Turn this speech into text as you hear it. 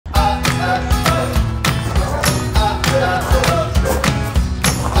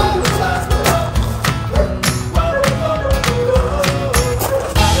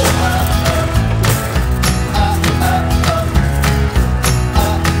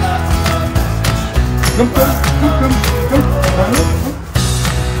Sit.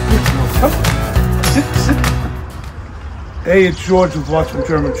 Hey, it's George with Watchman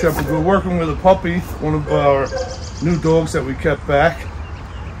German Shepherd. We're working with a puppy, one of our new dogs that we kept back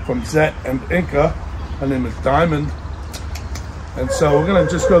from Zet and Inca. Her name is Diamond. And so we're going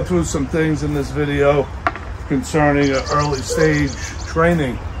to just go through some things in this video concerning early stage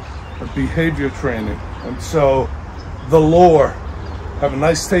training, behavior training. And so the lure. Have a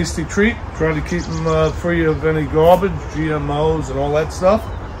nice tasty treat. Try to keep them free of any garbage, GMOs and all that stuff.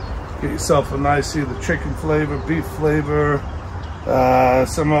 Get yourself a nice either chicken flavor, beef flavor,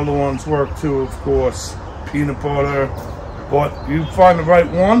 some other ones work too, of course, peanut butter. But you find the right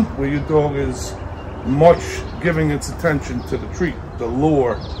one where your dog is much giving its attention to the treat, the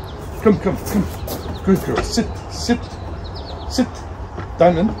lure. Come. Good girl. Sit.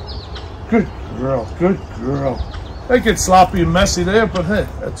 Diamond. Good girl. They get sloppy and messy there, but hey,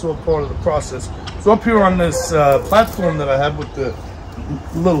 that's all part of the process. So up here on this platform that I have with the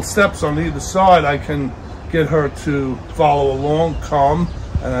little steps on either side, I can get her to follow along, come,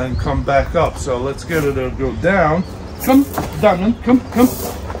 and then come back up. So let's get her to go down. Come, Diamond, come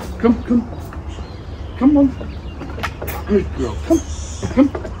on. Good girl, come.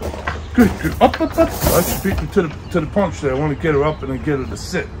 Good girl, up. I should beat her to the punch there. I want to get her up and then get her to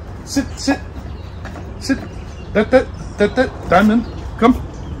sit. Sit. That, Diamond, come.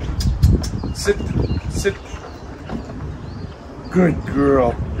 Sit. Good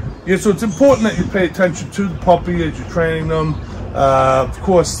girl. Yeah, so it's important that you pay attention to the puppy as you're training them. Of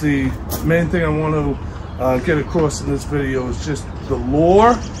course, the main thing I want to get across in this video is just the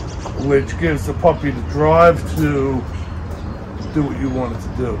lure, which gives the puppy the drive to do what you want it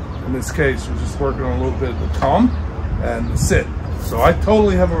to do. In this case, we're just working on a little bit of the come and the sit. So I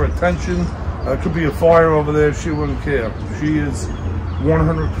totally have her attention. Could be a fire over there, she wouldn't care. She is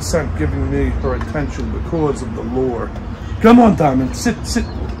 100% giving me her attention because of the lure. Come on, Diamond, sit.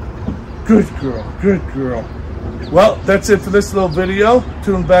 Good girl. Well, that's it for this little video.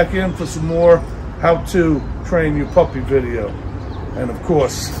 Tune back in for some more how to train your puppy video. And of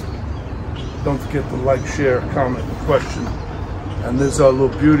course, don't forget to like, share, comment, and question. And there's our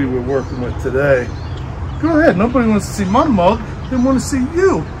little beauty we're working with today. Go ahead, nobody wants to see my mug. They want to see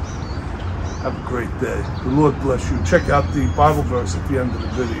you. Have a great day. The Lord bless you. Check out the Bible verse at the end of the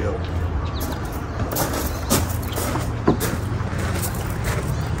video.